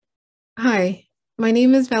Hi, my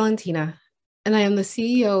name is Valentina, and I am the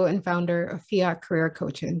CEO and founder of Fiat Career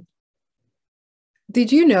Coaching.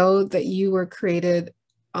 Did you know that you were created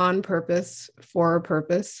on purpose for a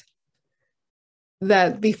purpose?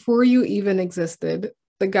 That before you even existed,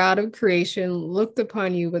 the God of creation looked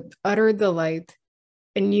upon you with utter delight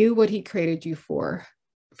and knew what he created you for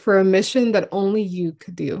a mission that only you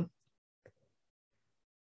could do.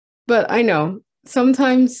 But I know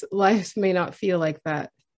sometimes life may not feel like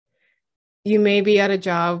that. You may be at a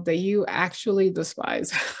job that you actually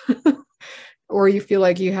despise, or you feel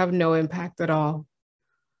like you have no impact at all.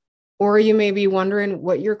 Or you may be wondering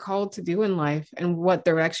what you're called to do in life and what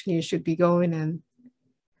direction you should be going in.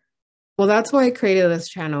 Well, that's why I created this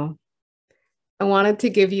channel. I wanted to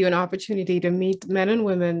give you an opportunity to meet men and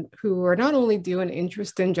women who are not only doing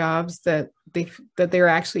interesting jobs that they're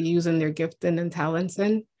actually using their gifting and talents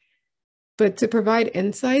in, but to provide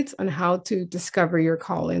insights on how to discover your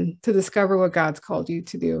calling, to discover what God's called you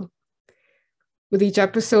to do. With each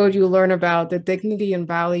episode, you learn about the dignity and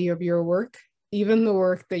value of your work, even the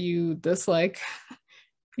work that you dislike.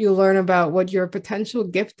 You'll learn about what your potential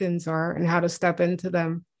giftings are and how to step into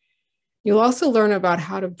them. You'll also learn about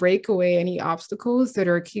how to break away any obstacles that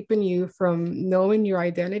are keeping you from knowing your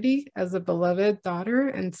identity as a beloved daughter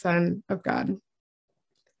and son of God.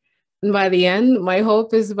 And by the end, my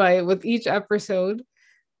hope is by with each episode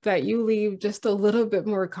that you leave just a little bit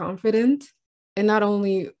more confident in not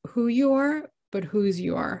only who you are, but whose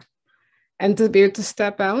you are. And to be able to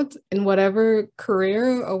step out in whatever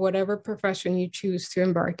career or whatever profession you choose to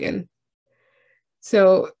embark in.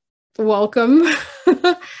 So, welcome.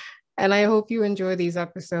 And I hope you enjoy these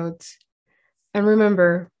episodes. And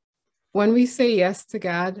remember, when we say yes to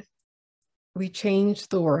God, we change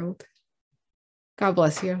the world. God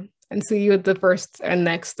bless you. And see you at the first and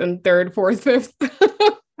next and third, fourth, fifth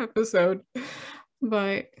episode.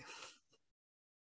 Bye.